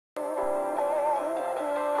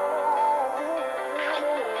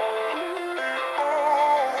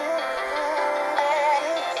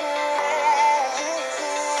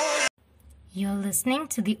listening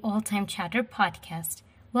to the All Time Chatter podcast.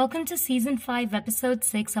 Welcome to Season 5, Episode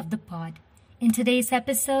 6 of the pod. In today's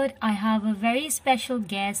episode, I have a very special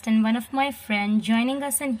guest and one of my friends joining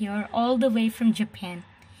us in here all the way from Japan.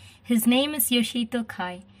 His name is Yoshito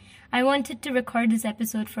Kai. I wanted to record this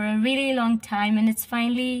episode for a really long time, and it's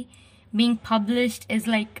finally being published is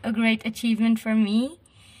like a great achievement for me.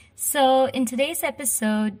 So in today's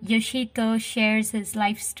episode, Yoshito shares his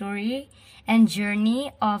life story and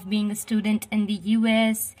journey of being a student in the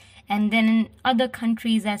US and then in other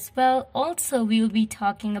countries as well. Also, we'll be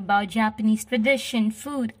talking about Japanese tradition,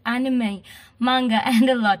 food, anime, manga, and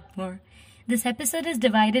a lot more. This episode is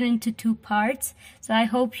divided into 2 parts, so I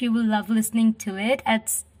hope you will love listening to it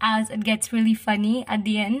as it gets really funny at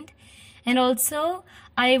the end. And also,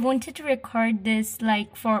 I wanted to record this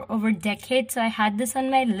for over a decade, so I had this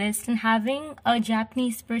on my list, and having a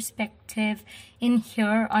Japanese perspective in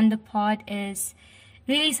here on the pod is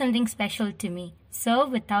really something special to me. So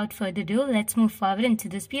without further ado, let's move forward into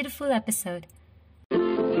this beautiful episode.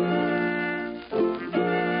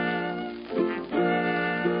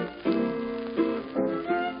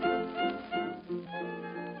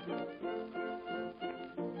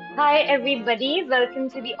 Hi everybody, welcome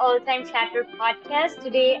to the All Time Chatter podcast.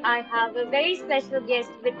 Today I have a very special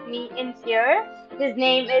guest with me in here. His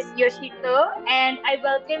name is Yoshito and I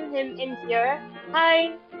welcome him in here.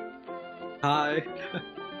 Hi. Hi.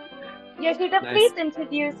 Yoshito, Nice. please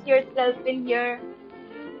introduce yourself in here.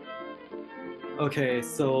 Okay,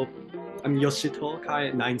 so I'm Yoshito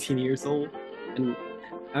Kai, 19 years old, and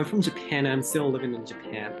I'm from Japan. I'm still living in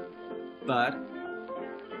Japan, but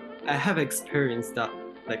I have experience that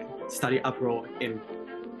study abroad in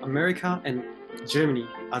America and Germany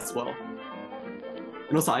as well.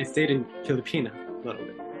 And also I stayed in Philippines a little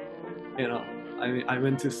bit. You know, I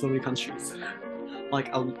went to so many countries,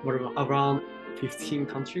 around 15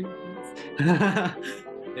 countries.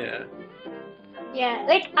 Yeah.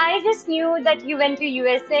 Yeah, I just knew that you went to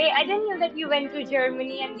USA. I didn't know that you went to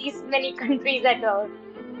Germany and these many countries at all.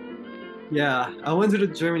 Yeah, I went to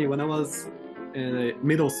Germany when I was in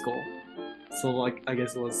middle school. So I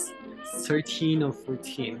guess it was 13 or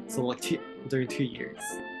 14. So during 2 years.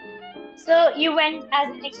 So you went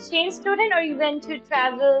as an exchange student or you went to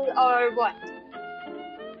travel or what?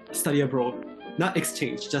 Study abroad, not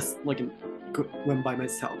exchange, just went by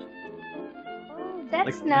myself. Oh,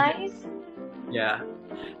 that's nice. Yeah,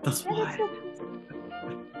 that's Yeah, why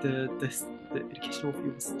that's the educational fee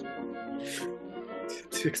was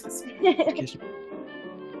too expensive. Education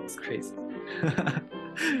was crazy.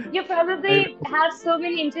 You probably have so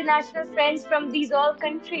many international friends from these all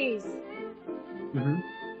countries.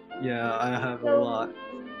 Yeah, I have a So, lot.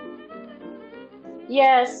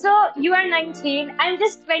 yeah, so you are 19. I'm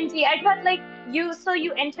just 20. I thought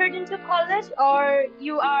you entered into college or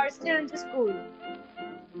you are still into school?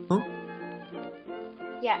 Huh?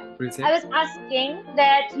 Yeah. What did you say? I was asking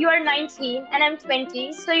that you are 19 and I'm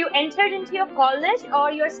 20. So you entered into your college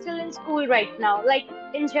or you're still in school right now? Like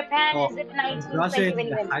in Japan, Oh, is it I 19, 20 graduated when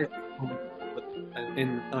you in high enter?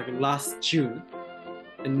 school in last June,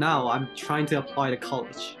 and now I'm trying to apply to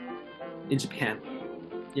college in Japan.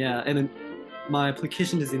 Yeah, and then my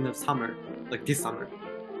application is in the summer, this summer,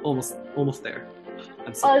 almost there.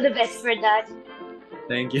 I'm so All the best for that.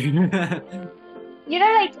 Thank you. You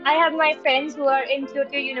know, I have my friends who are in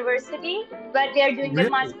Kyoto University, but they are doing their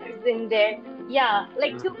Really? masters in there. Yeah,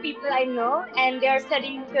 2 people I know, and they are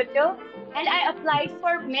studying in Kyoto. And I applied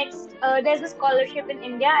for mixed. There's a scholarship in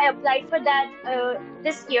India. I applied for that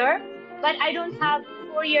this year, but I don't have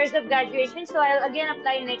 4 years of graduation, so I'll again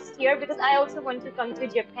apply next year because I also want to come to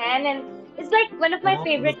Japan, and it's one of my Oh,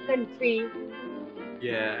 favorite countries.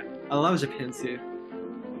 yeah, I love Japan too.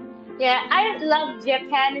 Yeah, I love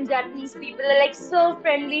Japan and Japanese people are so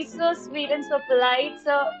friendly, so sweet and so polite.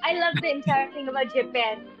 So I love the entire thing about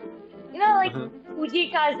Japan. You know, Uh-huh.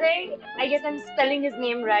 Fujikaze, I guess I'm spelling his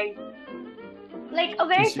name right. A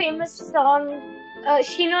very Did you- famous song,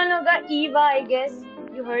 Shinonoga Iwa, I guess.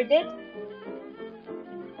 You heard it?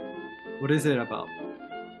 What is it about?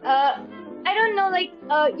 I don't know,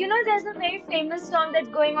 there's a very famous song that's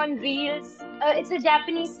going on Reels. It's a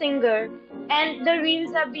Japanese singer, and the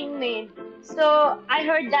Reels are being made. So I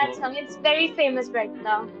heard that song. It's very famous right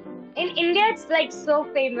now. In India, it's so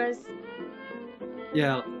famous.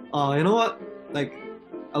 Yeah. You know what?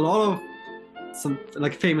 A lot of some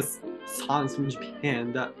famous songs from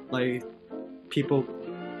Japan that people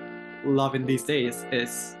love in these days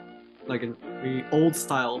is a really old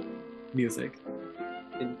style music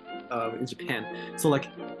in Japan. So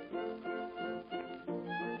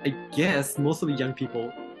I guess most of the young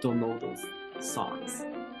people don't know those songs.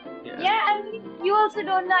 Yeah, I mean, You also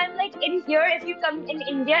don't know. I'm like, in here, if you come in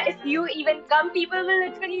India, if you even come, people will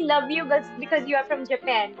literally love you because you are from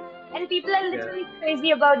Japan. And people are Yeah. literally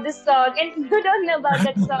crazy about this song, and you don't know about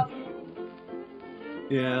that song.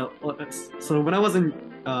 Yeah. So when I was in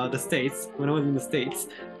the States,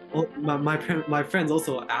 my friends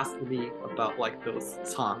also asked me about like those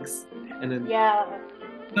songs, and then Yeah.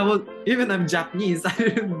 even I'm Japanese, I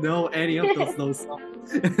didn't know any of those songs.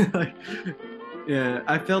 Like, yeah,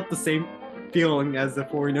 I felt the same feeling as a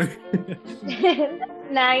foreigner.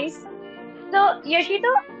 That's nice. So,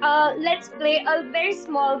 Yoshito, let's play a very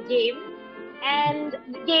small game. And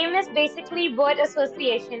the game is basically word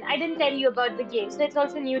association. I didn't tell you about the game, so it's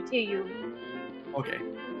also new to you. Okay.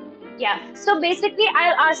 Yeah. So basically,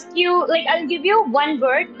 I'll ask you, like, I'll give you one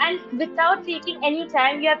word, and without taking any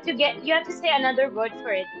time, you have to say another word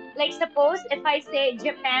for it. Like, suppose if I say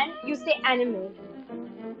Japan, you say anime.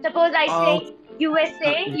 Suppose I Oh, say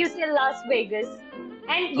USA, you say Las Vegas.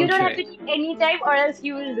 And you don't have okay. to take any time, or else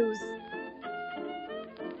you will lose.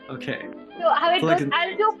 Okay. So how So it like, goes,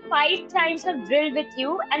 I'll do 5 times of drill with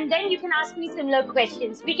you, and then you can ask me similar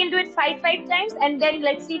questions. We can do it five times, and then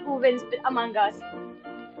let's see who wins among us.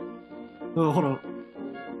 oh, hold on.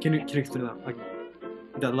 Can you explain that? Like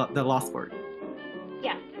the last word.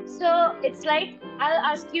 Yeah. So it's like I'll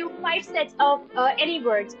ask you 5 sets of any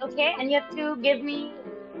words, okay? And you have to give me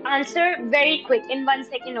answer very quick in 1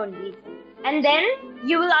 second only. And then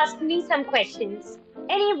you will ask me some questions.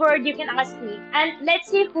 Any word you can ask me, and let's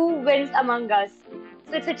see who wins among us.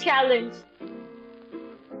 So it's a challenge.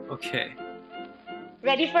 Okay.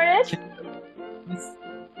 Ready for it? Can, please,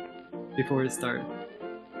 before we start,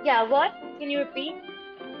 Yeah, what? Can you repeat?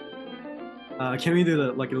 can we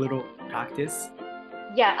do like a little practice?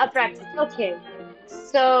 Yeah, a practice. Okay.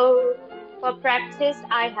 So for practice,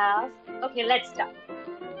 I have. Okay, let's start.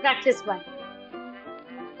 Practice one.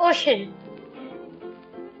 Ocean.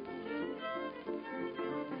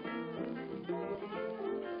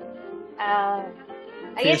 Uh,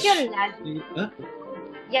 I guess Fish. you're land. Huh?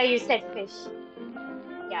 Yeah, you said fish.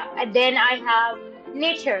 Yeah, and then I have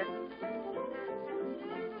nature.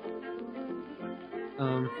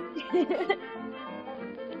 Um,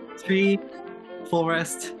 tree,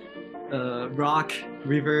 forest, rock,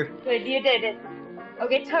 river. Good, you did it.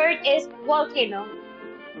 Okay, third is volcano.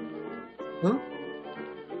 Huh?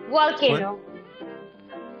 What? Volcano.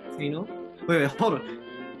 Volcano? Wait, hold on.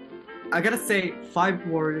 I gotta say 5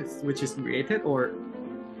 words which is related or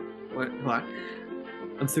what? What?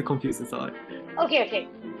 I'm still confused inside. Okay, okay.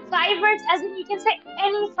 5 words, as in you can say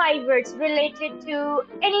any 5 words related to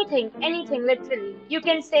anything, literally. You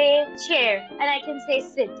can say chair, and I can say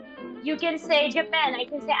sit. You can say Japan, I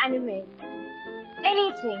can say anime.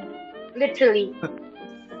 Anything, literally.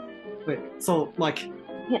 Wait, so like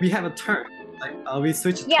we have a turn. Like we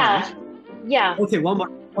switch turns. Yeah, yeah, Okay, one more.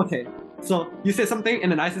 Okay. So you say something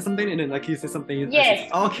and then I say something and then like you say something, I say yes.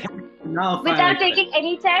 something. Okay. Now finally Without got it. taking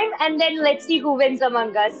any time, and then let's see who wins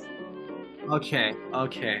among us. Okay, okay,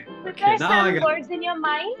 okay. Prepare Now I some got it. words in your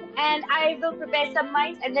mind, and I will prepare some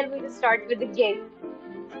minds, and then we will start with the game.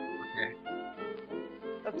 Okay.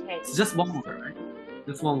 Okay. It's just one word, right?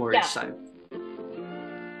 Just one word Yeah. each time.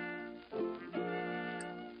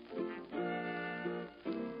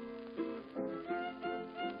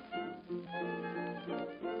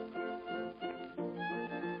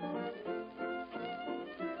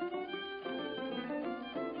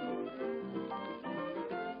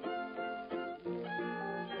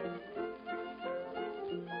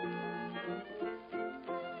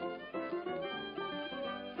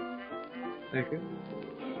 Okay.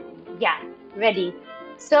 Yeah. Ready.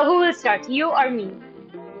 So who will start? You or me?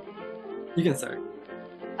 You can start.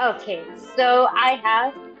 Okay. So I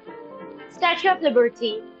have Statue of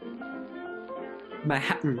Liberty.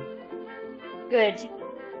 Manhattan. Good.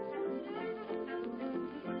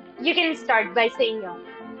 You can start by saying yours.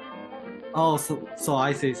 Oh, so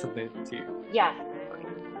I say something to you. Yeah.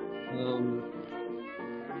 Um,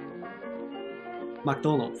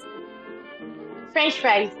 McDonald's. French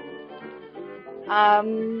fries.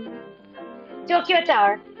 Um, Tokyo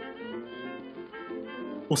Tower.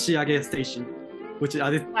 Oshiage Station, which is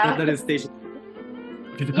Wow. that is station.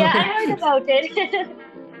 Yeah, I heard about it.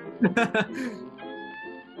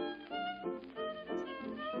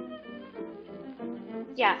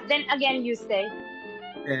 Yeah. Then again, you say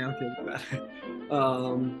Yeah, okay, bad.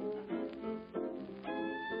 Um,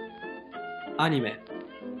 anime.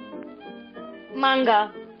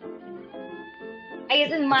 manga. I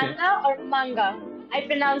guess it's Okay. manga or manga. I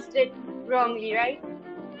pronounced it wrongly, right?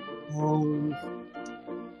 Um,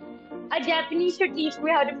 A Japanese should teach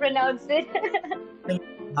me how to pronounce it.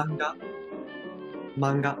 manga.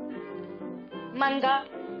 Manga. Manga.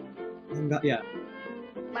 Manga, yeah.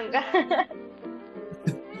 Manga.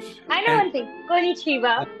 I know And one thing.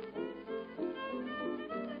 Konnichiwa.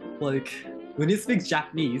 like when you speak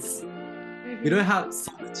Japanese, we don't have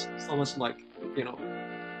so much like, you know,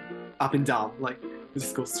 up and down. Like we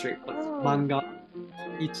just go straight. Like Oh. manga,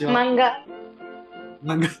 konnichiwa, Manga.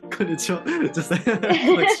 manga, konnichiwa. Just like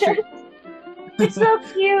straight. It's so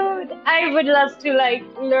cute. I would love to like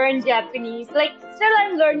learn Japanese. Like still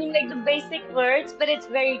I'm learning like the basic words, but it's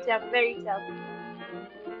very tough, very tough.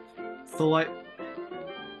 So like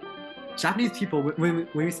Japanese people, when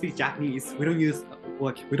we speak Japanese, we don't use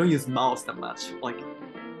mouths that much. Like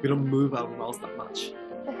we don't move our mouths that much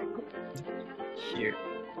here.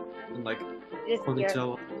 And like Just here.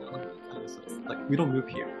 konnichiwa, like we don't move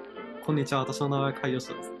here. Konnichiwa, watashi no namae wa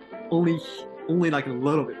Yoshito desu. Only like a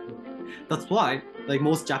little bit. That's why like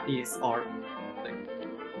most Japanese are like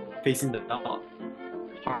facing the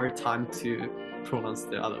hard time to pronounce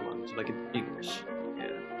the other language, like in English.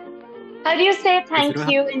 Yeah. How do you say Because you thank don't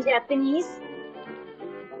you in Japanese?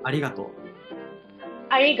 Arigato.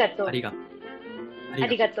 Arigato. Arigato.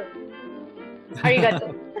 Arigato.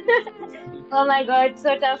 Arigato. Oh my god,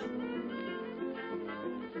 so tough.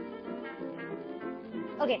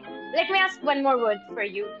 Okay, let me ask one more word for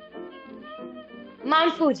you.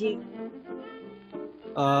 Mount Fuji.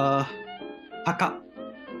 Haka.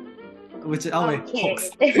 Which is Okay. hoax.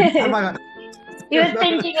 Oh my god. He was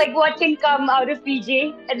thinking like what can come out of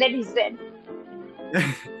PJ, and then he said,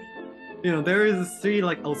 You know, there is three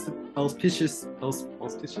like auspicious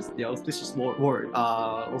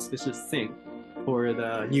thing for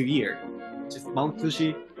the new year, which is Mount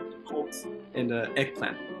Fuji, hoax, and the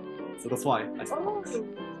eggplant. So that's why I said hoax. oh,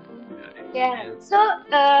 yeah. And So,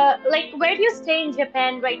 like, where do you stay in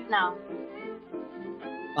Japan right now?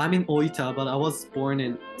 I'm in Oita, but I was born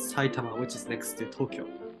in Saitama, which is next to Tokyo.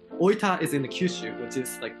 Oita is in the Kyushu, which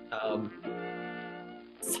is like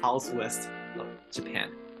southwest of Japan.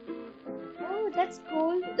 Oh, that's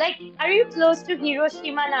cool. Like, are you close to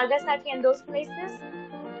Hiroshima, Nagasaki, and those places?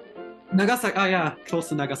 Nagasaki, oh yeah, close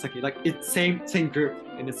to Nagasaki. Like it's same group,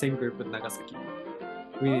 in the same group with Nagasaki.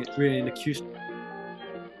 We're in the Kyushu.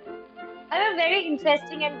 I have a very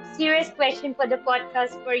interesting and serious question for the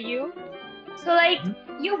podcast for you. So, like,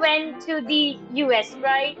 you went to the US,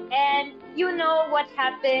 right? And you know what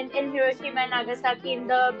happened in Hiroshima and Nagasaki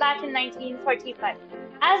back in 1945.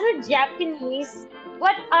 As a Japanese,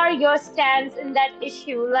 what are your stands in that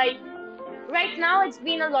issue? Like, right now, it's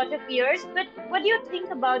been a lot of years, but what do you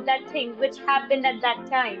think about that thing which happened at that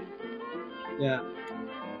time? Yeah,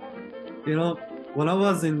 you know, when I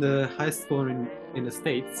was in the high school in the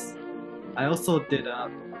States, I also did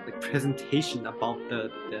a like presentation about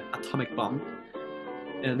the atomic bomb,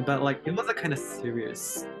 but like it was a kind of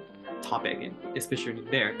serious topic, especially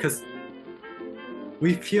there, because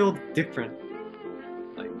we feel different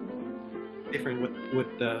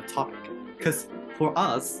with the topic. Because for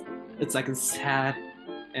us, it's like a sad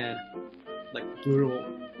and like brutal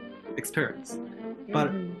experience,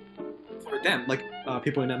 but for them, like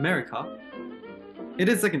people in America, it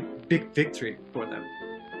is like a big victory for them,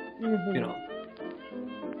 you know.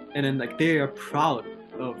 And then like they are proud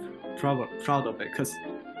of it because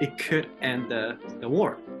it could end the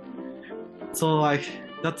war. So like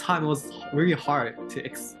that time was really hard to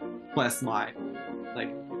express my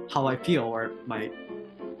like how I feel or my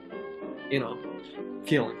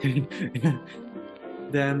feeling.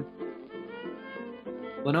 Then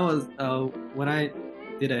when I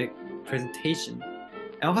did a presentation,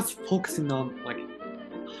 I was focusing on like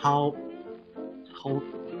how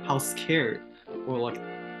scared or like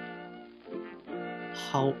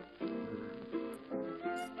how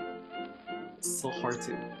it's so hard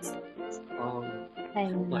to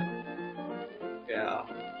like yeah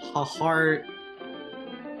how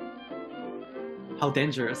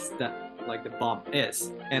dangerous that like the bomb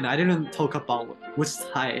is, and I didn't talk about which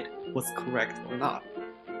side was correct or not,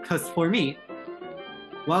 because for me,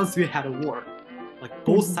 once we had a war, like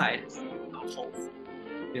both sides are false,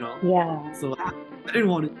 you know. Yeah. So I didn't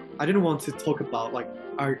want to talk about like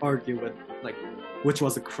argue with like which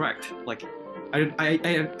was correct. Like I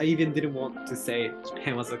even didn't want to say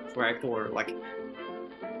Japan was correct or like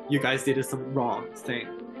you guys did some wrong thing,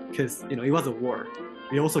 because you know it was a war.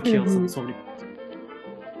 We also killed so many people.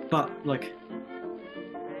 But like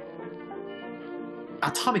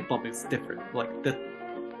atomic bomb is different. Like the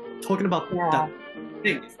talking about that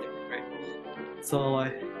thing is different, right? So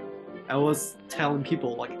I was telling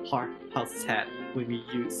people like how sad when we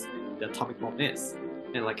use the atomic bomb is,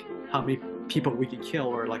 and like how many people we can kill,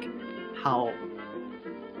 or like how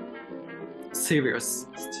serious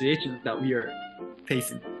situations that we are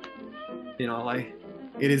facing like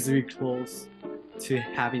it is really close to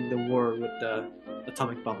having the war with the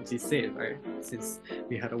atomic bombs, you said, right? Since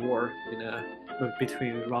we had a war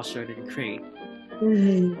between Russia and Ukraine,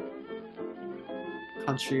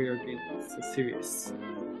 country are being so serious.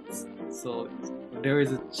 So there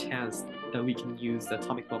is a chance that we can use the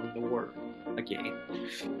atomic bomb in the war again.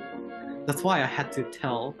 That's why I had to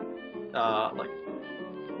tell like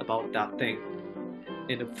about that thing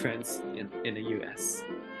in the friends in the US.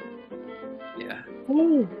 Yeah.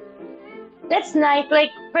 That's nice.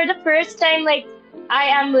 Like for the first time, like I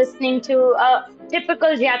am listening to a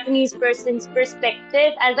typical Japanese person's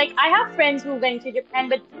perspective. As like I have friends who went to Japan,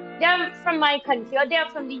 but they are from my country or they are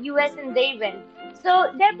from the US and they went.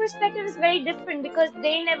 So their perspective is very different because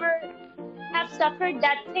they never have suffered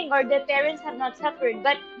that thing or their parents have not suffered.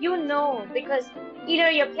 But because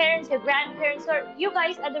either your parents, your grandparents, or you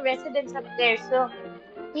guys are the residents up there, so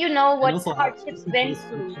you know And what also hardships went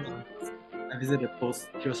through. I visited both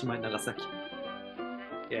Hiroshima and Nagasaki.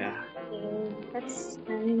 Yeah. Okay, that's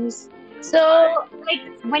nice. So, like,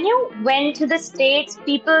 when you went to the States,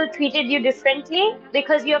 people treated you differently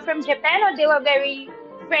because you're from Japan, or they were very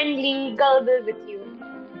friendly, gullible with you?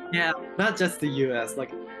 Yeah, not just the US,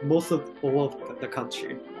 like most of all of the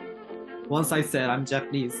country. Once I said I'm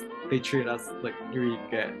Japanese, they treat us like really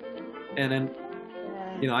good. And then,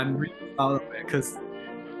 I'm really proud of it because,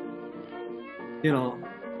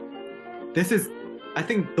 this is, I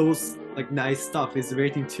think those like nice stuff is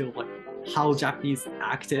relating to like how Japanese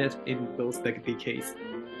acted in those big decades.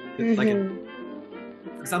 Like,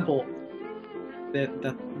 for example,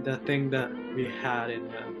 the thing that we had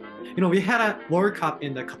we had a World Cup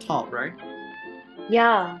in the Qatar, right?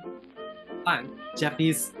 Yeah. And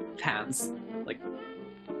Japanese fans like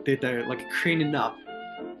they're like cleaning up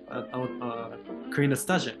cleaning the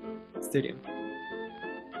stadium,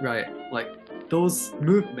 right? Like those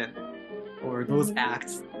movement or those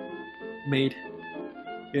acts made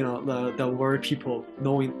the world people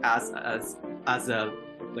knowing as a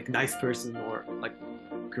like nice person or like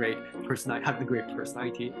great person, having a great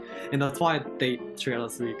personality, and that's why they treat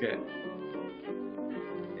us really good.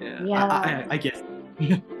 Yeah. I guess.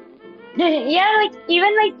 Yeah, like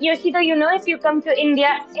even like Yoshito, if you come to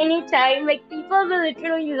India anytime, like people will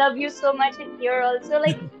literally love you so much in here also.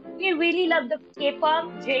 Like we really love the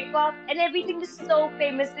K-pop, J-pop, and everything is so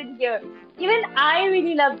famous in here. Even I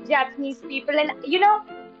really love Japanese people, and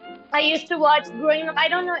I used to watch growing up. I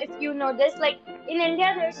don't know if you know this. Like in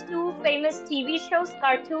India, there's two famous TV shows,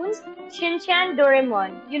 cartoons, Shin-chan,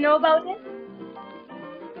 Doraemon. You know about it?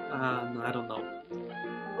 No, I don't know.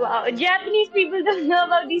 Wow, Japanese people don't know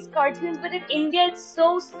about these cartoons, but in India, it's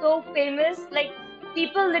so, so famous. Like,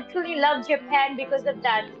 people literally love Japan because of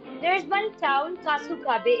that. There's one town,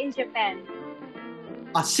 Kasukabe, in Japan.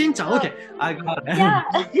 Shin-chan, okay, I got it.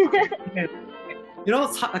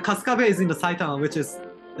 Yeah. Kasukabe is in the Saitama, which is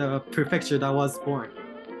the prefecture that was born.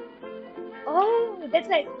 Oh, that's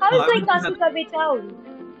nice. How is like Kasukabe town?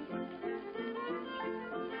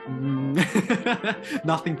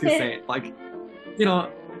 Nothing to say. Like,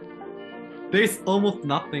 there's almost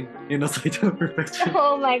nothing in the Saitama prefecture.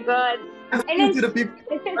 Oh my god. To the people,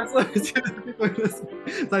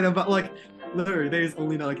 but like literally there's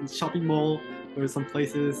only like a shopping mall or some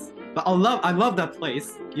places. But I love that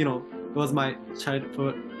place. It was my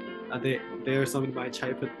childhood. They are some of my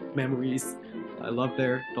childhood memories. I love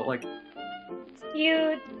there, but like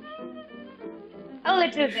cute. A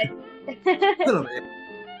little bit. a little bit.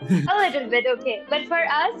 A little bit, okay. But for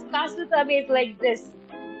us, Kasukabe is like this.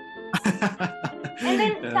 And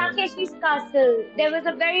then Takeshi's Castle. There was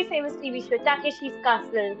a very famous TV show, Takeshi's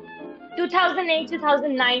Castle. 2008,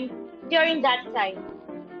 2009, during that time.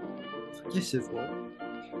 Takeshi's what?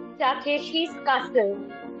 Takeshi's Castle.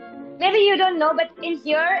 Maybe you don't know, but in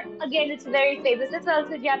here, again, it's very famous. It's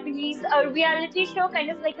also Japanese reality show,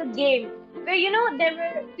 kind of like a game. Where, there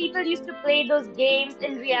were people used to play those games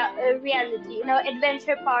in reality,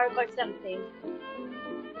 Adventure Park or something.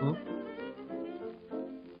 Huh?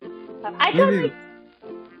 I thought like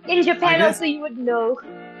in Japan also you would know.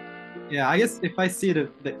 Yeah, I guess if I see the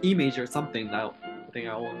image or something, I think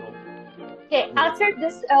I will know. Okay, after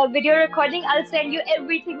this video recording, I'll send you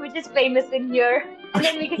everything which is famous in here, and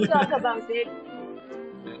then we can talk about it.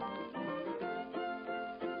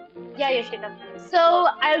 Yeah, Yoshito. So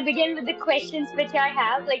I'll begin with the questions which I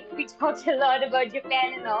have. Like we talked a lot about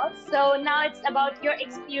Japan and all. So now it's about your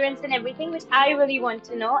experience and everything, which I really want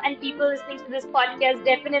to know. And people listening to this podcast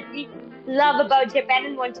definitely love about Japan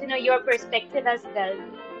and want to know your perspective as well.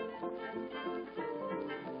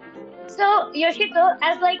 So Yoshito,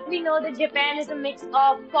 as like we know that Japan is a mix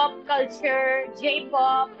of pop culture,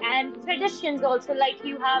 J-pop, and traditions also. Like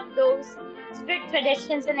you have those strict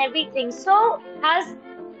traditions and everything. So,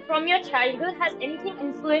 from your childhood, has anything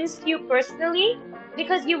influenced you personally?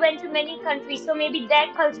 Because you went to many countries, so maybe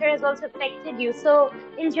their culture has also affected you. So,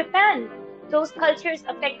 in Japan, those cultures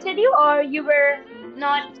affected you, or you were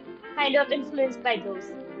not kind of influenced by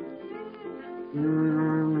those?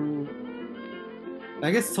 Mm,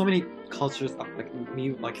 I guess so many cultures affect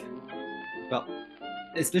me, like, well,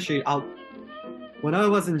 especially out when I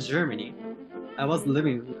was in Germany, I was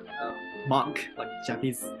living with a monk, like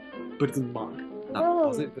Japanese Buddhism monk. Not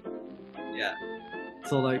was Oh, it? But yeah.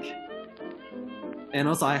 So like, and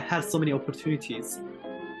also I had so many opportunities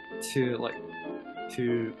to like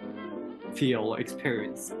to feel or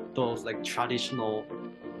experience those like traditional,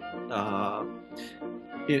 uh,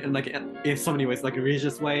 in so many ways, like a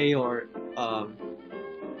religious way or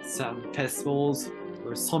some festivals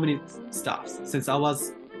or so many stuffs. Since I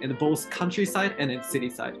was in both countryside and in city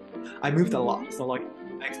side, I moved a mm-hmm. lot. So like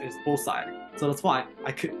I experienced both sides. So that's why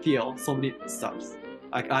I could feel so many stuffs.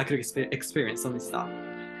 I could experience so many stuff.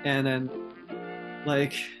 And then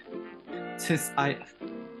like since I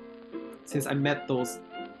since I met those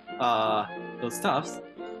stuffs,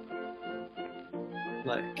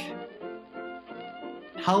 like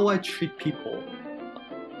how I treat people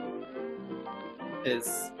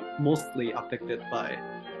is mostly affected by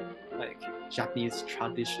like Japanese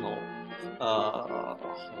traditional how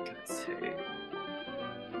can I say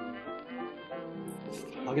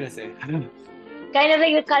how can I say Kind of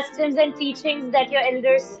like the customs and teachings that your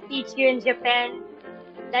elders teach you in Japan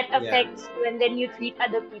that yeah. affects you, and then you treat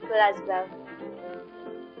other people as well.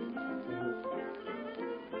 Mhm.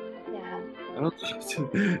 Yeah. I don't know how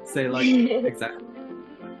to say like exactly.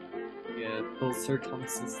 Yeah, those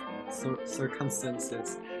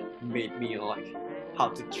circumstances made me like how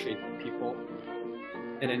to treat people,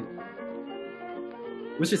 and then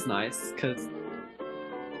which is nice because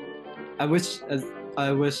I wish as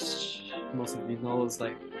I wish most of you knows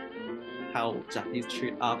like how Japanese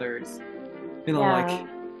treat others. You know, like Yeah.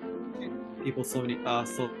 treat people so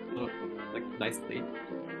like nicely,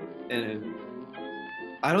 and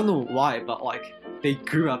I don't know why, but like we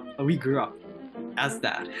grew up as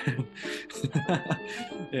that.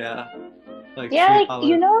 Yeah, like Yeah, treat like,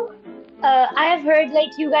 other. I have heard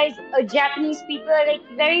like you guys, Japanese people are like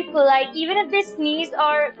very polite. Even if they sneeze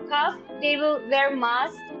or cough, they will wear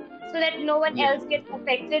masks so that no one Yeah. else gets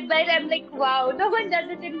affected by it. I'm like, wow, no one does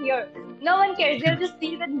it in here. No one cares. They'll just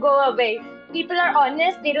sneeze and go away. People are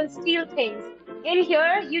honest. They don't steal things. In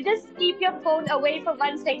here, you just keep your phone away for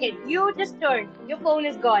 1 second. You just turn. Your phone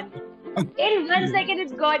is gone. In 1 second,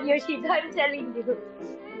 it's gone, Yoshito. I'm telling you.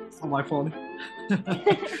 It's on my phone.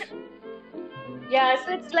 Yeah,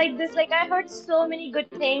 so it's like this. Like, I heard so many good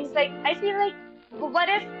things. Like, I feel like, what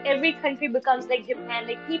if every country becomes like Japan?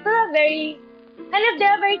 Like, people are very,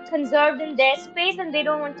 they're very conserved in their space and they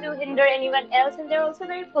don't want to hinder anyone else. And they're also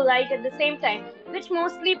very polite at the same time, which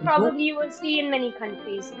mostly No, probably you will see in many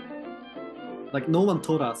countries. like no one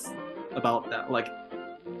told us about that, like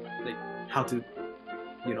how to,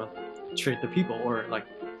 you know, treat the people or like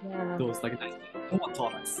Yeah. those like nice. No one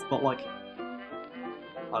taught us, but like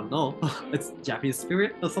I don't know, it's Japanese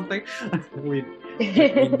spirit or something. we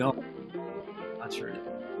we know naturally.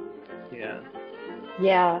 Yeah.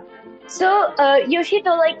 Yeah. So,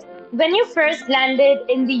 Yoshito, like when you first landed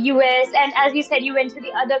in the US, and as you said, you went to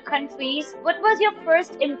the other countries, what was your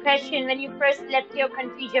first impression when you first left your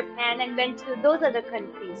country, Japan, and went to those other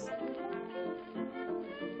countries?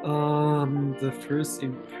 The first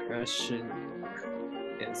impression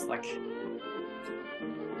is like,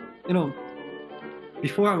 you know,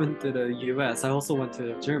 before I went to the US, I also went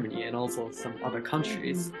to Germany and also some other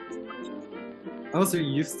countries. Hmm. I also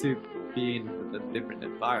used to be in a different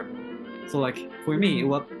environment. So like for me,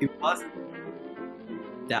 Hmm. it wasn't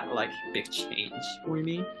that like big change for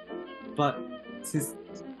me. But since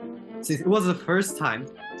since it was the first time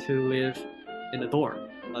to live in a dorm,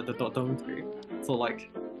 the dormitory, so like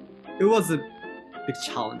it was a big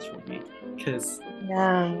challenge for me because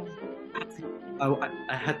Yeah.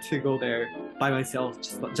 I had to go there by myself,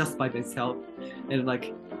 just by myself, and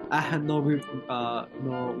like I had no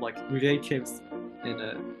like relatives in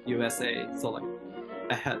the USA, so like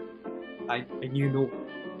I had I knew no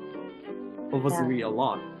one was Yeah. really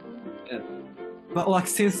alone, and, but like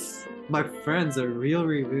since my friends are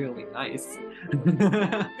really nice,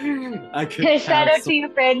 I could Shout have out so to your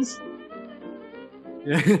friends.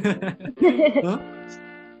 yeah. Huh?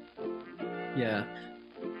 Yeah,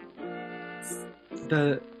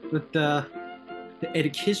 the the the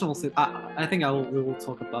educational system. I think we will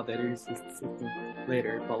talk about the education system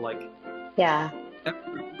later, but like Yeah.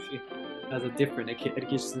 every country has a different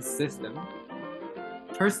education system.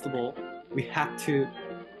 First of all, we have to,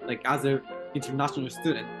 like, as an international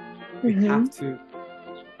student, we Mm-hmm. have to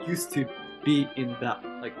used to be in that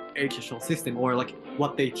like educational system, or like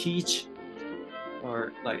what they teach,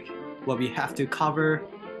 or like what we have to cover.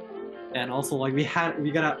 And also like we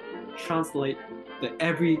gotta translate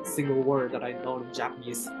every single word that I know in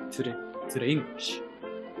Japanese to the English,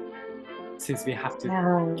 since we have to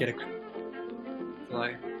Yeah. get a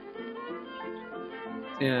like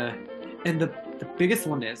yeah. And the biggest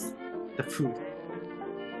one is the food.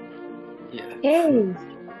 Yeah, Hey.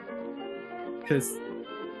 because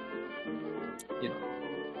you know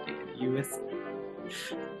in US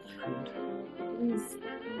food is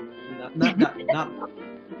not that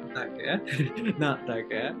good. Not that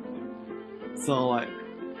good. So like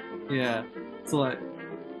yeah. So like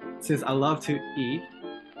since I love to eat,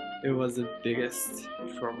 it was the biggest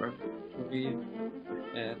problem for me.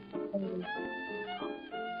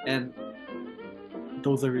 And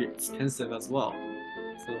those are really expensive as well.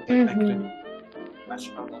 So like I couldn't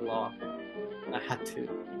restaurant a lot. I had to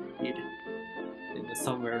eat in the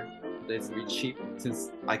somewhere that's really cheap,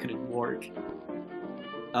 since I couldn't work.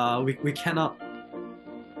 We cannot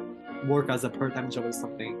work as a part-time job or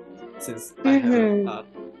something, since I have a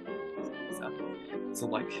visa. So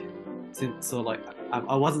like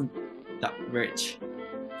I wasn't that rich,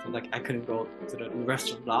 so like I couldn't go to the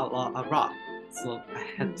restaurant a lot. So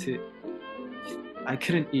I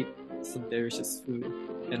couldn't eat some delicious food,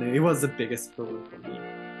 and it was the biggest problem for me.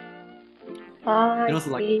 I And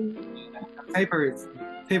also like see. favorite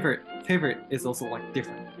is also like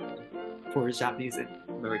different for Japanese and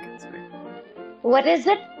Americans, right? What is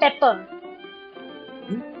it? Pepper.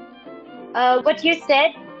 What you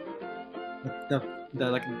said? The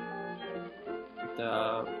like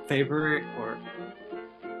the favorite, or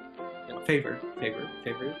favorite.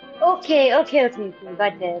 Okay, okay, okay, okay.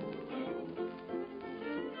 Got it.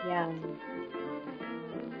 Yeah.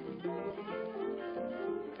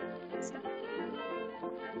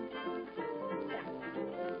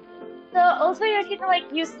 So also, Yoshito, like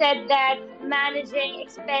you said that managing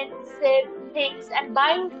expensive things and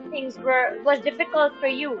buying things was difficult for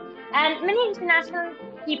you. And many international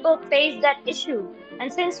people face that issue.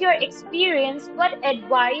 And since your experience, what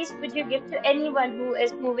advice would you give to anyone who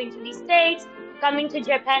is moving to the States, coming to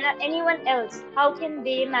Japan, or anyone else? How can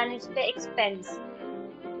they manage their expense?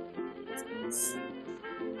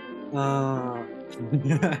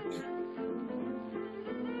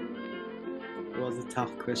 It was a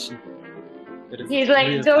tough question. It is He's really like,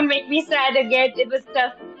 a tough don't make me sad again. It was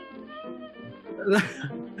tough.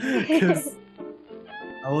 because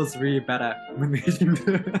I was really bad at managing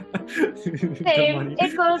the Same. money.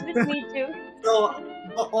 It goes with me too. So,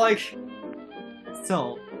 but like,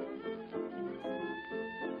 so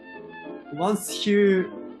once you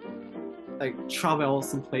like travel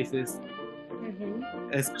some places,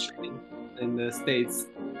 Mm-hmm. especially in the States,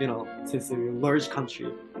 since it's a large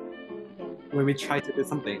country, when we try to do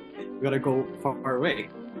something, we gotta go far away.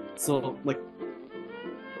 So like,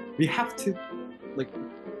 we have to like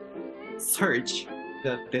search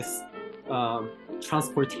this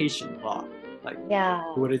transportation law. Like, Yeah.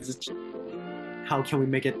 what is it? How can we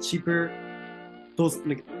make it cheaper? Those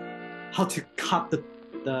like how to cut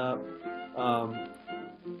the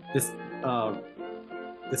this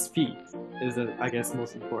this fee is I guess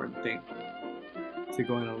most important thing to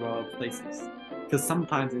go in a lot of places, because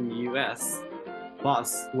sometimes in the US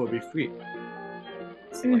bus will be free,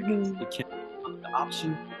 so like Mm-hmm. you can't have the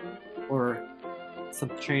option, or some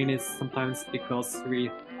train is sometimes it goes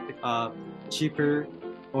really cheaper,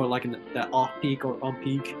 or like in the off peak or on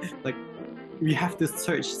peak. Like we have to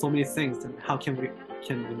search so many things, and how can we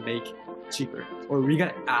make cheaper, or we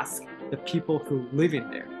gotta ask the people who live in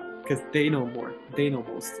there, because they know more, they know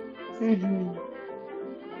most. Mm-hmm.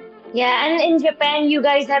 Yeah, and in Japan, you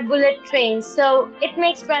guys have bullet trains, so it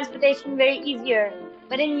makes transportation very easier.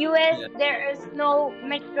 But in US, Yeah. there is no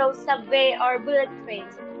metro, subway, or bullet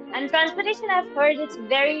trains. And transportation, I've heard it's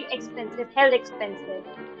very expensive, hell expensive.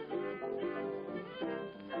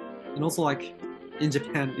 And also like in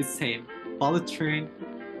Japan it's same bullet train.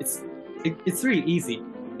 It's really easy,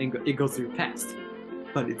 and it goes really fast,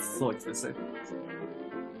 but it's so expensive.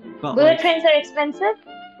 But Bullet like, trains are expensive?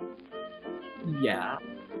 yeah,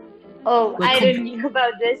 Oh, like I didn't know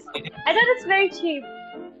about this. I thought it's very cheap.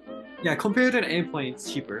 compared to an airplane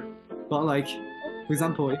it's cheaper. But like, for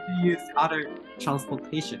example, if you use other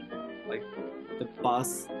transportation like the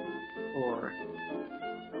bus, or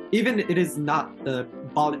even it is not the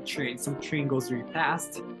bullet train, some train goes really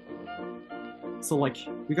fast, so like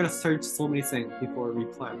we gotta search so many things before we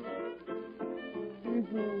plan.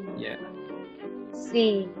 Mm-hmm. Yeah.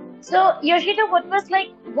 See. So, Yoshito, what was like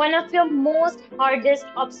one of your most hardest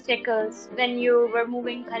obstacles when you were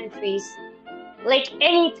moving countries? Like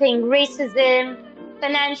anything, racism,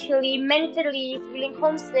 financially, mentally, feeling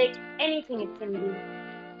homesick, anything it can be.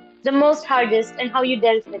 The most hardest and how you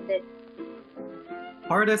dealt with it.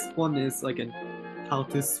 Hardest one is like in how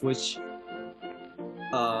to switch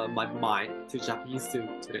my mind to Japanese to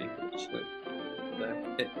the English,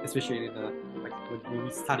 especially in like when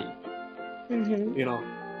we study. Mm-hmm. You know,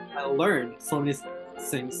 I learned so many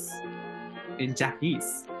things in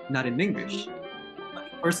Japanese, not in English.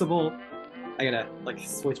 Like, first of all, I gotta like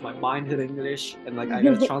switch my mind to the English, and like I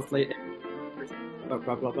gotta translate it, blah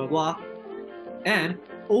blah blah blah blah, and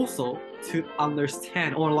also to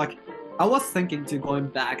understand, or like I was thinking to going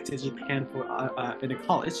back to Japan for in a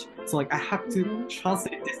college, so like I have to Mm-hmm.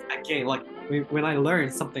 translate this again. Like when I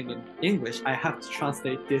learn something in English, I have to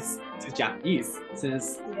translate this to Japanese,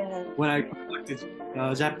 since Yeah. when I go back to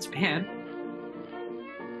Japan,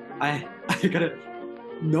 I gotta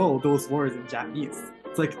know those words in Japanese.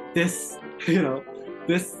 It's like this, you know,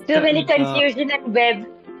 this Too many confusion and web.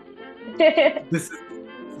 this is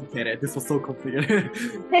complicated. This was so complicated.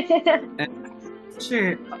 And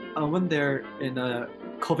actually, when they're in a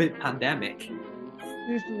COVID pandemic,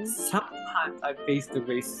 Mm-hmm. sometimes I faced the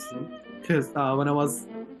racism because when I was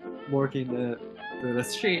working the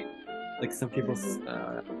street, like some people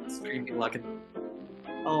Mm-hmm. screaming like,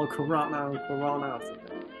 "Oh, Corona, Corona," or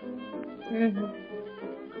something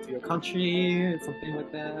Mm-hmm. to your country, something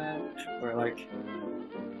like that, or like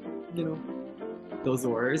you know those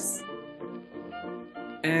words.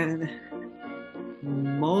 And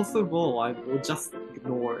most of all, I will just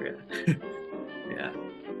ignore it. Yeah,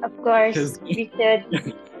 Of course, because we should.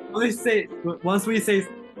 we say once we say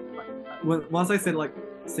once I said like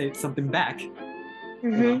say something back, you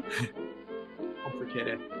know, Mm-hmm.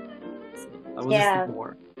 complicated. So I will just Yeah.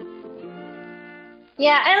 ignore.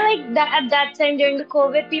 Yeah, and like that at that time during the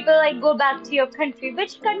COVID, people like go back to your country.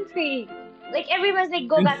 Which country? Like everyone's like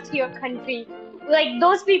go back to your country. Like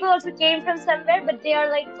those people also came from somewhere, but they are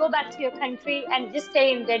like go back to your country and just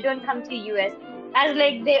stay in there. Don't come to US. As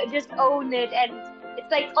like they just own it, and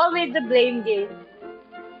it's like always the blame game.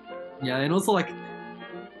 Yeah, and also like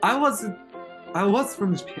I was I was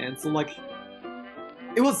from Japan, so like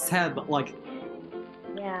it was sad, but like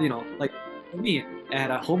Yeah. like for me, I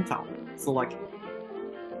had a hometown, so like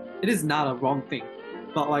it is not a wrong thing.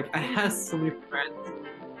 But like I had Hmm. so many friends,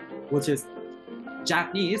 which is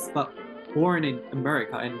Japanese, but born in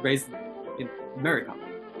America and raised in America.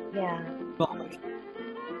 Yeah. But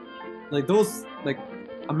like those like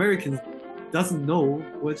Americans doesn't know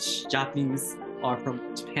which Japanese are from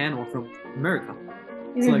Japan or from America.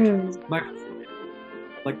 So like Hmm. my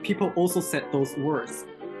like people also said those words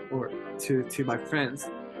or to my friends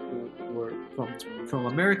who were from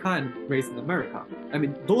America and raised in America. I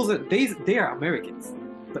mean those are they are Americans.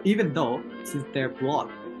 But even though since their blood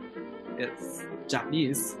is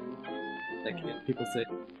Japanese, like Yeah. people say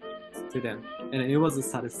to them, and it was the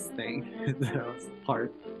saddest thing. That was hard.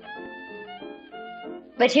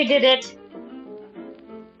 But you did it.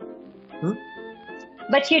 Huh?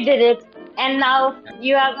 But you did it. And now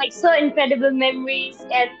you have like so incredible memories,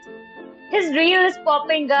 and his reel is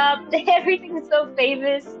popping up. Everything is so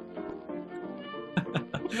famous.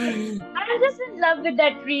 I'm just in love with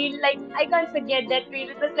that reel. Like I can't forget that reel.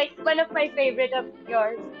 It was like one of my favorite of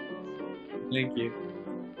yours. Thank you.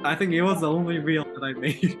 I think it was Yeah. the only reel that I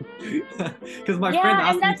made because my friend Yeah, and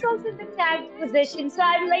asked me that's to. also the tagged position. So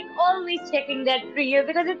I'm like always checking that reel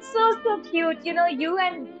because it's so cute. You know, you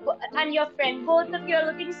and your friend, both of you are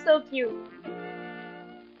looking so cute.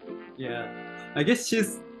 Yeah, I guess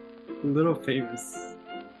she's a little famous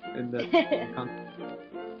in that country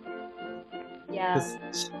Yeah. because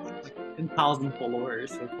she has like 10,000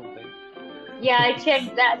 followers or something. Yeah, I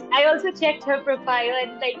checked that. I also checked her profile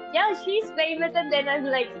and like, yeah, she's famous. And then I'm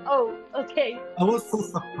like, oh, okay. I was so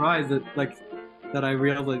surprised that like that I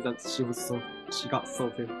realized that she got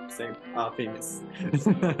so famous.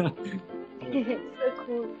 So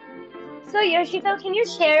cool. So, Yoshito, can you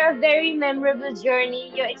share a very memorable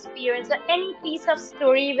journey, your experience, or any piece of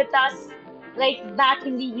story with us, like back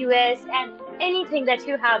in the US, and anything that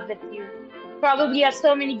you have with you? Probably have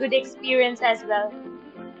so many good experience as well.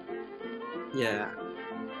 Yeah,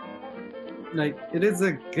 like it is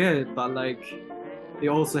a good, but like it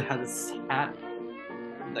also has a sad,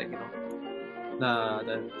 like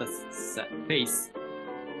the sad face.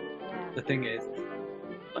 Yeah. The thing is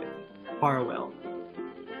like farewell.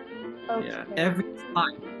 Yeah, Okay. every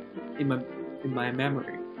time in my in my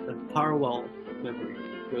memory, the farewell memory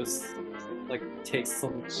goes takes so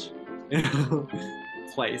much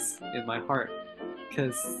place in my heart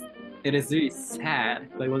because it is really sad,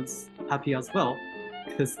 but it was happy as well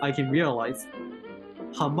because I can realize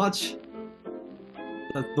how much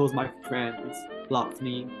that those my friends love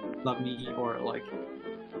me, or like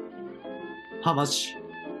how much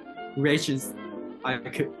riches I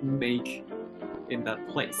could make in that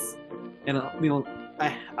place. And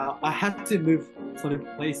I had to move to the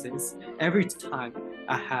places every time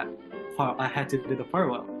I had to do the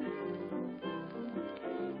farewell,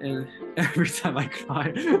 and every time I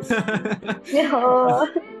cry. No.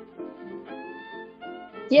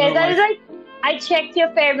 Yeah, Well, that is like I checked your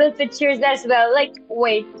farewell pictures as well. Like,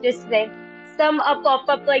 wait, just like some pop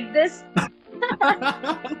up like this.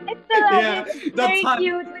 I still have yeah, it. It's that very time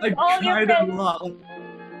cute with I all your cried a friends. lot.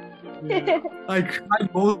 Yeah, I cried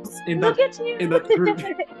most Look at in you. that group.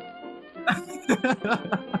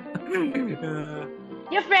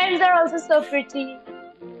 Your friends are also so pretty.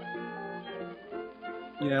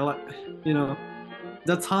 Yeah, like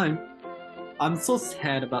that time I'm so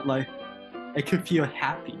sad, but like I could feel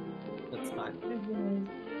happy that time. Mhm.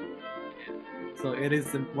 So it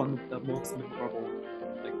is one of the most memorable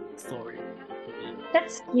like story for me.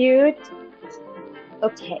 That's cute.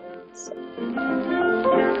 Okay. So,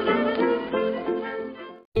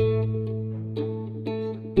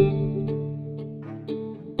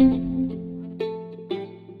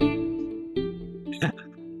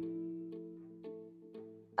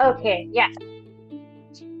 okay, yeah.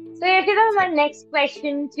 So, Yoshida, my Okay. next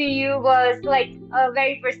question to you was like a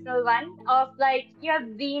very personal one of like you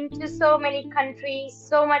have been to so many countries,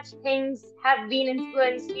 so much things have been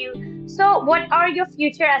influenced you. So, what are your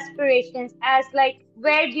future aspirations as like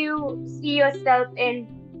where do you see yourself in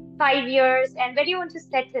 5 years and where do you want to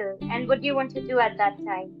settle and what do you want to do at that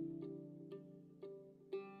time?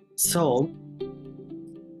 So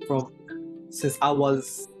from since I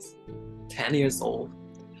was 10 years old,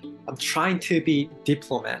 I'm trying to be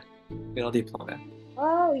diplomat. Diplomat.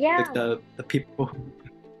 Oh, Like yeah. the people.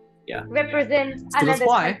 Yeah. Represent So that's another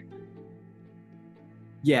why, country.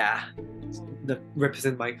 yeah, the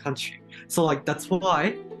represent my country. So like that's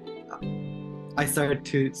why I started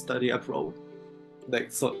to study abroad.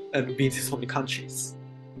 Like so and been to so many countries.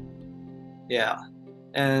 Yeah.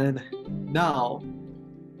 And now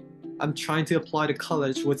I'm trying to apply to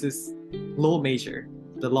college, which is law major,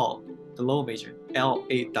 the law major, LAW,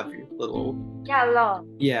 the law. Yeah, law.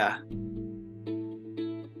 Yeah,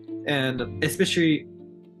 and especially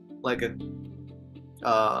like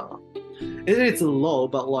uh, it's a law,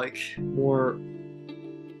 but like more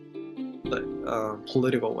like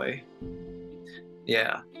political way.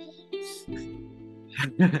 Yeah,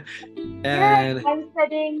 Yeah, like and I'm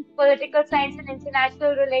studying political science and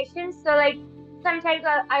international relations. So like sometimes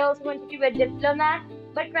I also want to be a diplomat,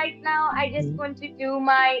 but right now I just want to do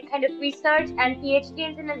my kind of research and PhD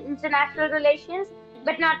in international relations,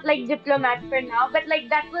 but not like diplomat for now. But like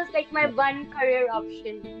that was like my one career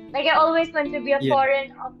option. Like I always want to be a yeah,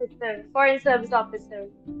 foreign officer, foreign service officer.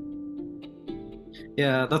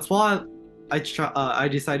 yeah. That's why I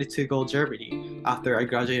decided to go Germany after I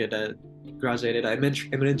graduated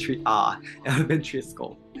elementary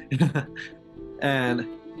school. And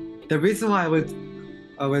the reason why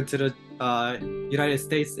I went to the United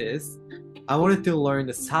States is I wanted to learn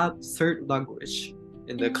the third language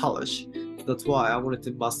in the college. So that's why I wanted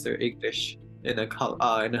to master English in a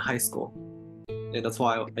high school, and that's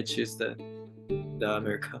why I choose the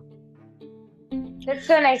America. That's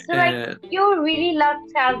so nice. So like And you really love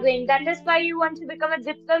traveling. That is why you want to become a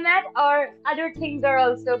diplomat, or other things are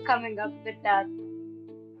also coming up with that.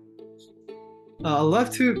 I love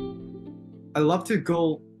to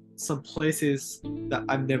go some places that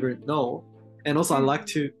I've never know, and also I like Mm-hmm.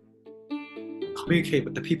 to communicate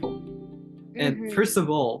with the people. And Mm-hmm. first of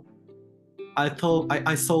all,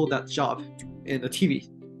 I saw that job in the TV,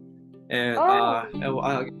 and Oh, it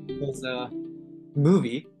was a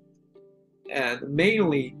movie, and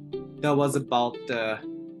mainly that was about the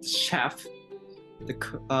chef, the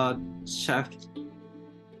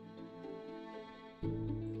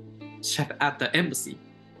chef at the embassy.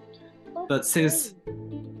 But since okay.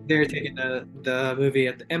 they're taking the movie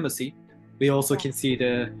at the embassy, we also Yeah. can see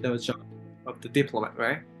the job of the diplomat,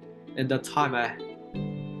 right? And that time I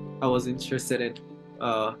was interested in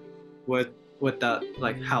uh what that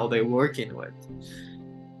like how they working with.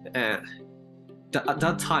 And at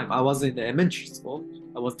that time I was in the elementary school.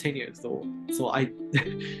 I was 10 years old. So I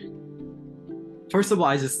first of all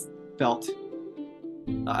I just felt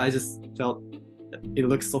it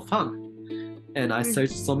looks so fun. And I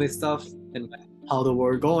searched Mm-hmm. so many stuff and how the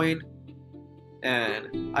world going,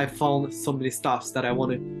 and I found so many stuffs that I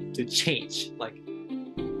wanted to change, like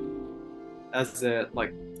as a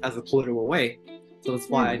political way. So that's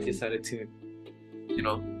why I decided to,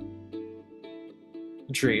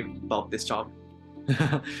 dream about this job.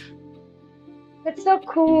 That's so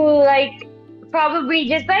cool. Like, probably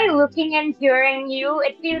just by looking and hearing you,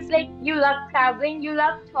 it feels like you love traveling, you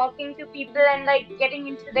love talking to people and like getting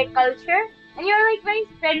into their culture, and you're like very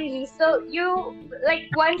friendly. So you like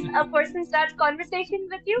once a person starts conversation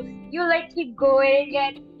with you, you like keep going,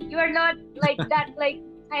 and you are not like that, like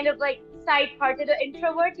kind of like side-hearted or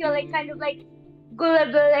introvert. You're like kind of like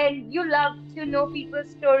gullible, and you love to know people's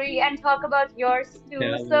story and talk about yours too.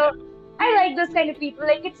 Yeah. So I like those kind of people.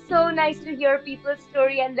 Like it's so nice to hear people's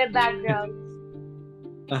story and their backgrounds.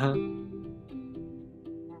 Uh-huh.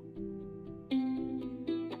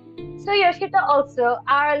 So Yoshita, also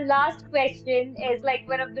our last question is like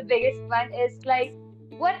one of the biggest one is like,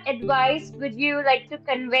 what advice would you like to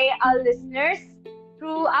convey our listeners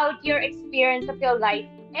throughout your experience of your life?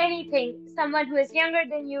 Anything, someone who is younger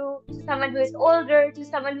than you, to someone who is older, to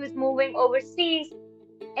someone who is moving overseas.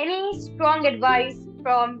 Any strong advice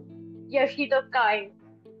from Yoshito Kai?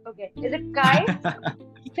 Okay, is it Kai?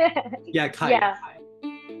 Yeah, Kai. Yeah,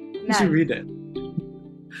 You should nice. read it.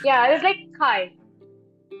 Yeah, it was like Kai.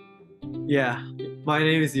 Yeah, my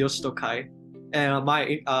name is Yoshito Kai, and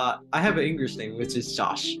I have an English name which is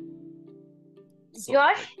Josh. So,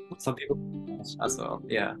 Josh? some people as well.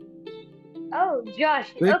 Yeah. Oh,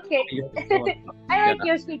 Josh. But Okay. I like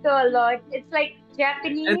yeah. Yoshito a lot. It's like And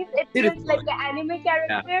Japanese. It it is feels like fun. an anime Yeah.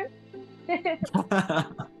 character.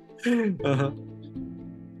 Uh-huh.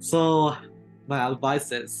 So my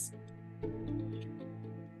advice is,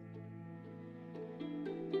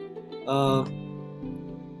 uh,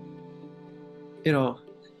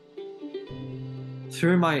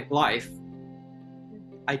 through my life,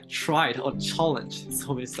 I tried or challenged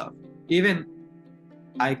so many stuff. Even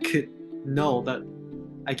I could know that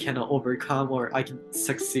I cannot overcome or I can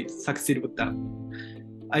succeed with them.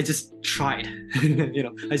 I just tried.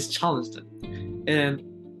 I just challenged it. And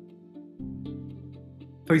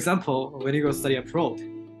for example, when you go study abroad,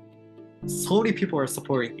 so many people are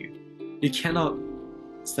supporting you. You cannot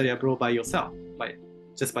study abroad by yourself, by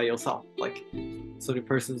yourself. Like so many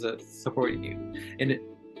persons are supporting you, and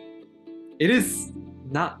it is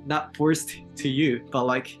not forced to you, but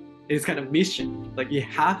like it's kind of mission. Like you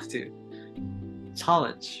have to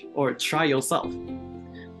challenge or try yourself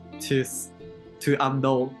to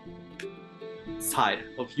unknown side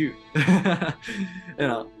of you.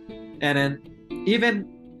 And then even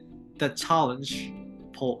the challenge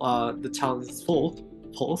is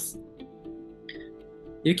false,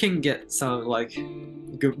 you can get some like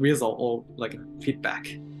good result or like feedback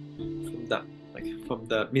from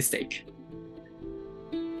the mistake.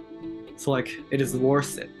 So like it is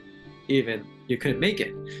worth it, even you couldn't make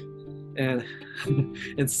it. And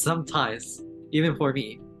and sometimes even for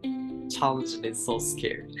me, challenging is so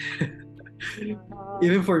scary.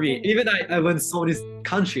 Even for me, even I went so many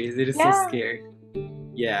countries, it is so Yeah. scary.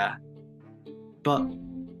 Yeah, but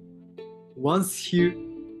once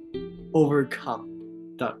you overcome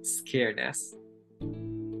that scaredness,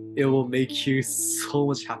 it will make you so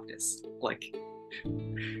much happiness. Like,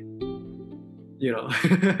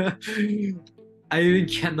 I even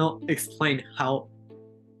cannot explain how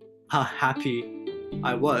happy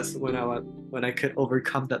I was when I could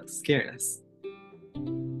overcome that scaredness.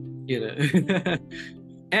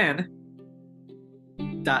 And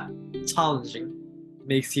that challenging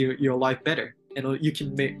makes your life better, and you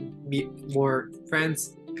can meet more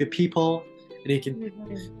friends, good people, and you can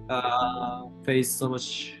face so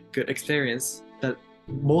much good experience that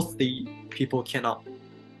mostly people cannot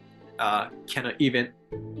even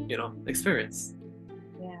experience.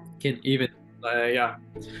 Yeah. Can even yeah.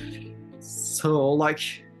 So like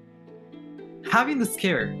having the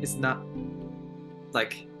scare is not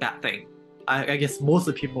like that thing. I guess most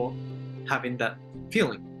of the people having that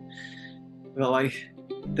feeling. But like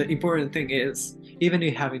the important thing is, even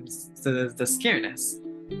if having the scareness,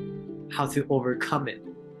 how to overcome it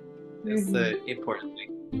is the important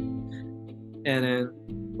thing. And then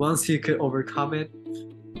once you could overcome it,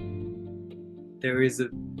 there is a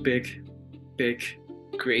big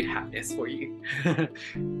great happiness for you.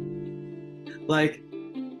 Like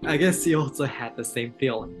I guess you also had the same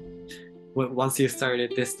feeling once you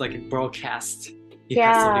started this like broadcast. You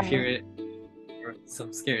had some fear or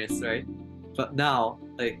some scariness, right? But now,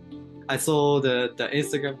 like I saw the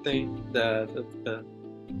Instagram thing, the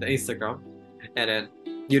Instagram, and then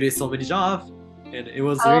you did so many jobs, and it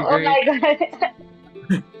was really Oh great. my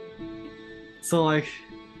god. So like,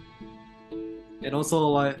 and also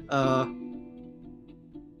like I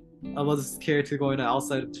was scared to go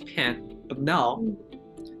outside of Japan, but now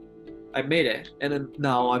I made it, and then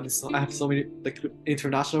now I have so many like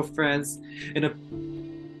international friends, and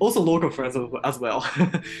also local friends as well,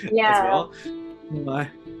 as Yeah. well. Uh,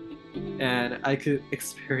 and I could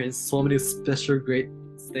experience so many special great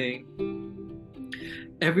things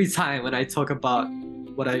every time when I talk about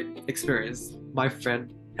what I experienced. My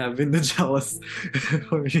friend have been jealous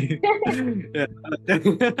for me. Yeah.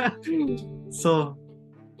 So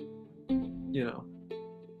you know,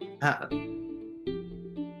 uh,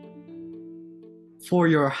 for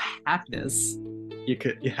your happiness, you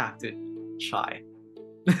have to try.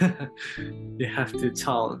 You have to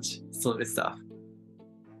challenge so many stuff.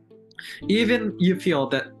 Even you feel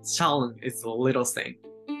that challenge is a little thing,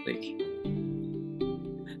 like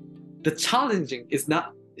the challenging is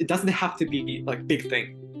not. It doesn't have to be like big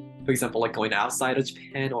thing. For example, like going outside of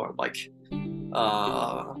Japan or like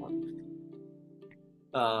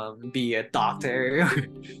uh, be a doctor.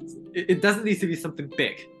 It doesn't need to be something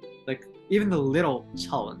big. Like even the little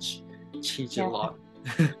challenge change a Yeah. lot.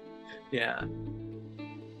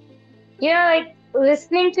 Yeah. Like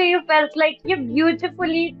listening to you felt like you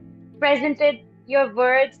beautifully presented your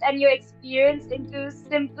words and your experience into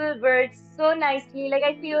simple words so nicely. Like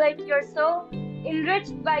I feel like you're so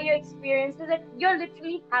enriched by your experiences that you're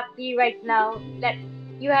literally happy right now that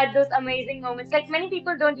you had those amazing moments. Like many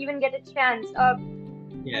people don't even get a chance of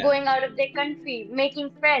Yeah. going out of their country,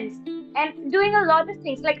 making friends, and doing a lot of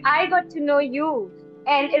things. Like I got to know you,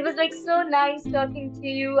 and it was like so nice talking to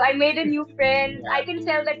you. I made a new friend. I Yeah. can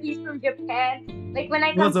tell that he's from Japan. Like when I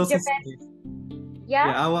It come was to also Japan, sweet. yeah,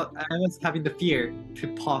 Yeah, I was having the fear to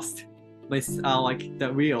post my like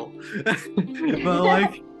the reel, but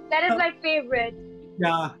like that is my favorite.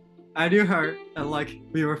 yeah, I knew her and like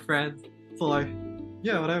we were friends, so like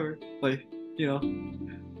yeah, whatever, like you know,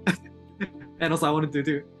 and also I wanted to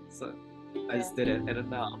do, so I Yeah. just did it, and then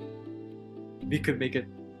now we could make it,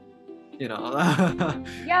 you know,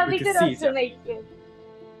 Yeah, we we could could see each also other. make it.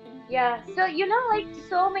 Yeah, so like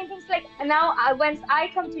so many things. Like now, once I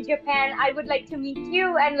come to Japan, I would like to meet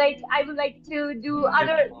you, and like I would like to do Thank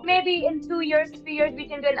other. you. Maybe in 2 years, 3 years, we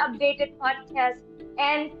can do an updated podcast.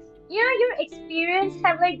 And your experience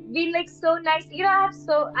have like been like so nice.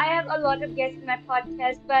 I have a lot of guests in my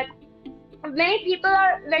podcast, but many people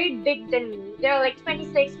are very big than me. They're like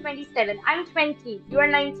 26, 27. I'm 20. You are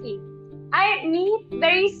 19. I meet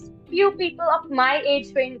very few people of my age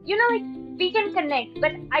range. Like we can connect,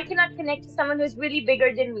 but I cannot connect to someone who's really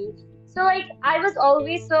bigger than me. So like I was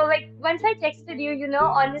always so like once I texted you,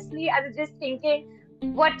 honestly, I was just thinking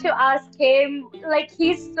what to ask him. Like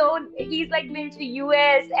he's like been to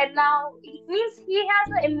US and now it means he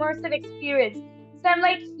has an immersive experience. So I'm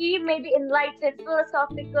like he may be enlightened,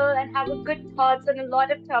 philosophical, and have a good thoughts on a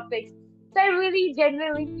lot of topics. So I really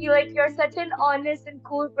genuinely feel like you're such an honest and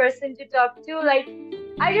cool person to talk to. Like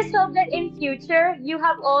I just hope that in future you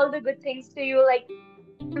have all the good things to you. Like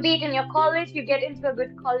be it in your college, you get into a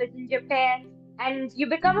good college in Japan, and you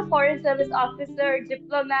become a foreign service officer,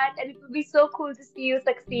 diplomat, and it would be so cool to see you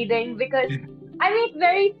succeeding because I meet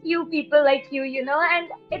very few people like you, and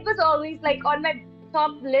it was always like on my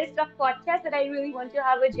top list of podcasts that I really want to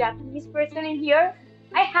have a Japanese person in here.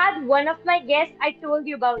 I had one of my guests, I told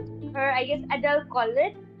you about her, I guess Adele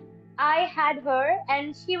Collett. I had her,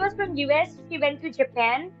 and she was from US. She went to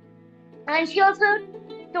Japan, and she also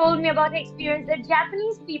told me about her experience that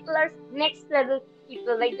Japanese people are next level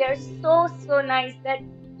people. Like they're so, so nice that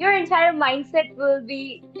your entire mindset will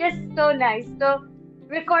be just so nice. So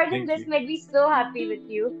recording Thank this you. made me so happy with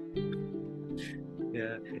you.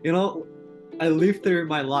 Yeah, I lived through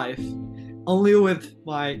my life only with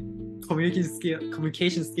my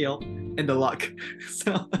communication skill, and the luck.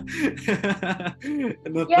 So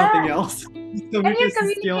and nothing Yeah, else. and you Communication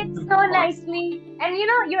skill communicate and so luck. nicely. And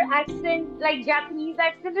your accent, like Japanese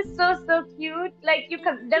accent, is so, so cute. Like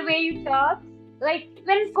the way you talk. Like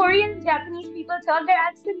when Korean Japanese people talk, their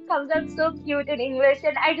accent comes out so cute in English,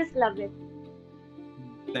 and I just love it.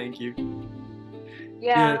 Thank you.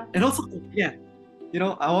 Yeah, Yeah, and also yeah,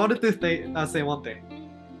 I wanted to say one thing.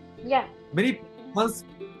 yeah. Many once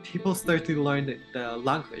people start to learn the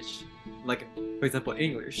language, like for example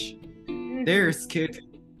English, they're Hmm. scared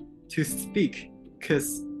to speak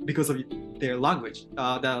because of their language,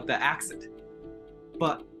 the accent.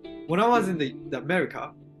 But when I was in the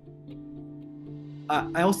America,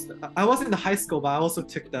 I was in the high school, but I also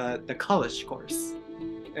took the college course,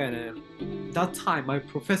 and that time my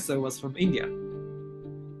professor was from India, and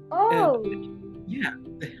Oh, yeah,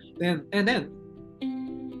 then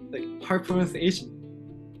like her pronunciation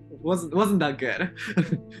wasn't that good,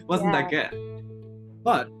 wasn't that yeah. good.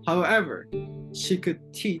 But however, she could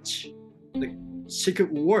teach, like she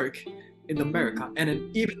could work in America, Hmm. and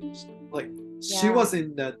then even Like she Yeah. was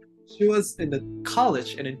in the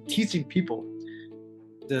college and then teaching people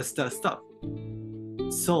the stuff.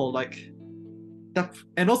 So like that,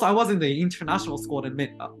 and also I was in the international school, and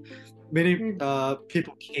many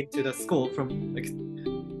people came to the school from like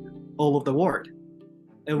all over the world,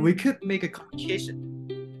 and we could make a communication,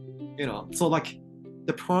 So like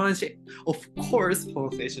the pronunciation, of course,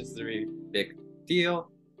 pronunciation is a really big deal.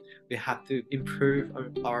 We have to improve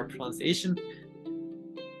our pronunciation,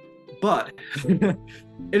 but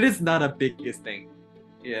it is not a biggest thing.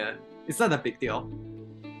 Yeah, it's not a big deal.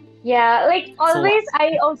 Yeah, like So always,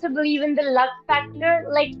 I also believe in the luck factor.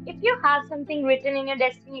 Like, if you have something written in your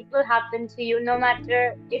destiny, it will happen to you, no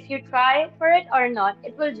matter if you try for it or not.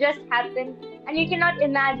 It will just happen, and you cannot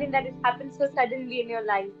imagine that it happens so suddenly in your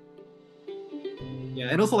life. yeah,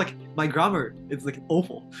 and also like my grammar is like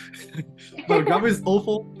awful. My grammar is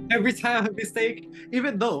awful every time I have a mistake.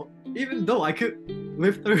 Even though I could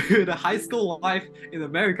live through the high school life in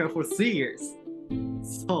America for 3 years,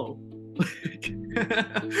 so like,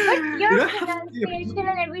 But your you don't have to be pronunciation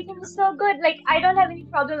and everything is so good. Like, I don't have any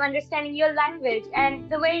problem understanding your language, and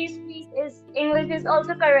the way you speak is English is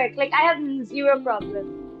also correct. Like, I have zero problem.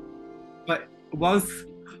 but once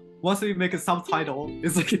we make a subtitle,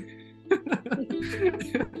 it's like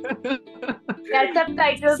Yeah,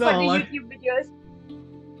 subtitles so for the like YouTube videos.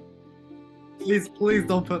 please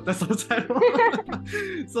don't put the subtitle.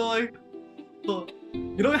 So like, so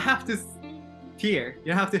you don't have to fear.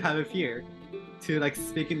 You have to have a fear to like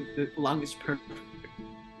speaking the language perfect.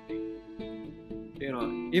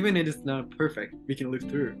 Even if it's not perfect, we can live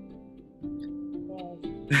through. Yes.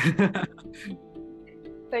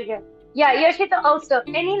 For sure. Yeah, Yoshito, also,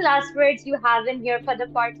 any last words you have in here for the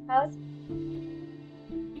podcast?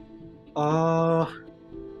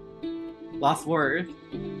 Last word.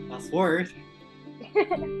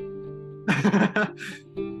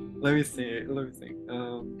 Let me see.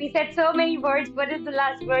 We said so many words. What is the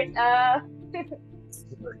last word?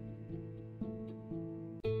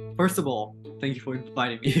 First of all, thank you for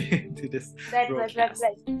inviting me to this That broadcast.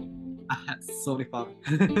 I had so many fun.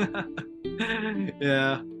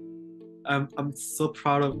 Yeah, I'm so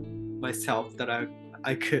proud of myself that I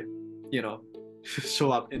could,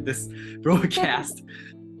 show up in this broadcast.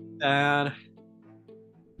 And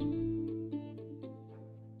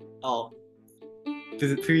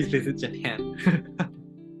please visit Japan.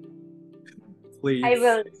 Please. I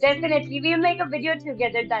will definitely. We'll make a video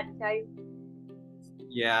together that time.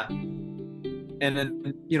 Yeah. And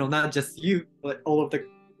then not just you, but all of the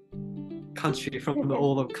country from the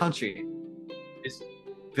all of the country is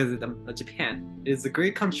visit Japan. It's a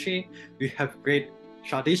great country. We have great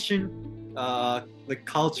tradition, like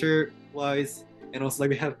culture wise, and also like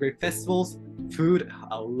we have great festivals. Food,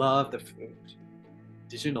 I love the food.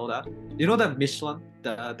 Did you know that? You know that Michelin,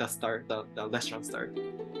 the restaurant star.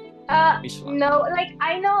 Michelin. No, like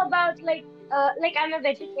I know about like I'm a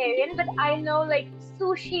vegetarian, but I know like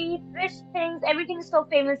sushi, fish things, everything is so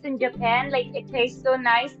famous in Japan. Like it tastes so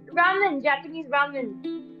nice. Ramen, Japanese ramen.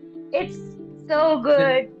 It's so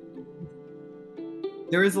good.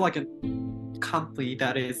 There is like a company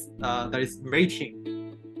that is rating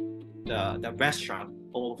the restaurant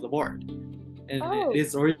all over the world, and Oh. it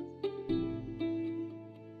is originally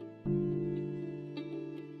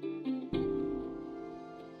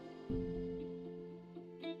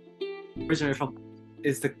from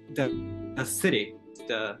is the city,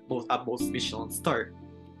 the most utmost Michelin star.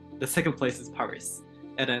 The second place is Paris,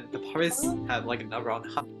 and then the Paris have like around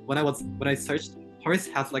when I searched, Paris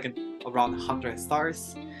has like around 100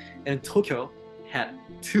 stars, and Tokyo had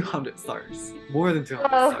 200 stars, more than 200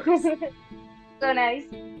 Oh. stars. So nice.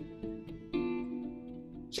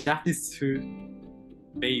 Japanese food,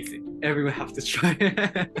 amazing. Everyone have to try it.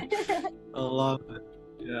 I love it.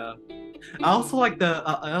 Yeah. I also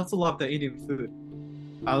love the Indian food.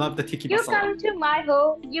 I love the tiki You masala. come to my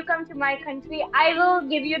home, you come to my country, I will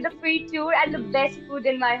give you the free tour and the best food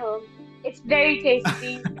in my home. It's very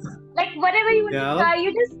tasty. Like whatever you want to try,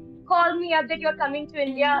 you just call me up that you're coming to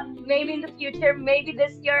India, maybe in the future, maybe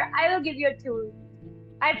this year. I will give you a tour.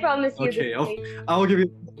 I promise you Okay, this thing. I'll give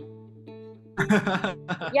you.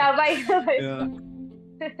 Yeah, bye. Yeah.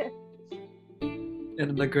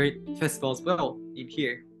 And the great festival as well in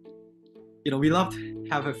here. We love to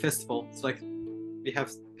have a festival. It's like we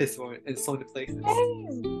have festival in so many places.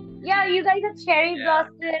 Yeah, you guys have cherry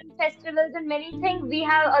blossom festivals and many things. We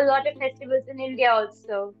have a lot of festivals in India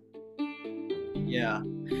also. Yeah,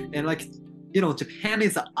 and like Japan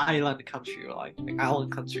is an island country, like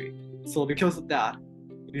island country. So because of that,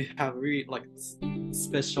 we have really like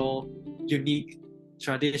special, unique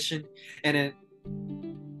tradition, and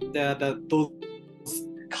then those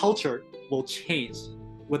culture will change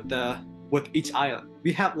with each island.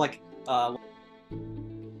 We have like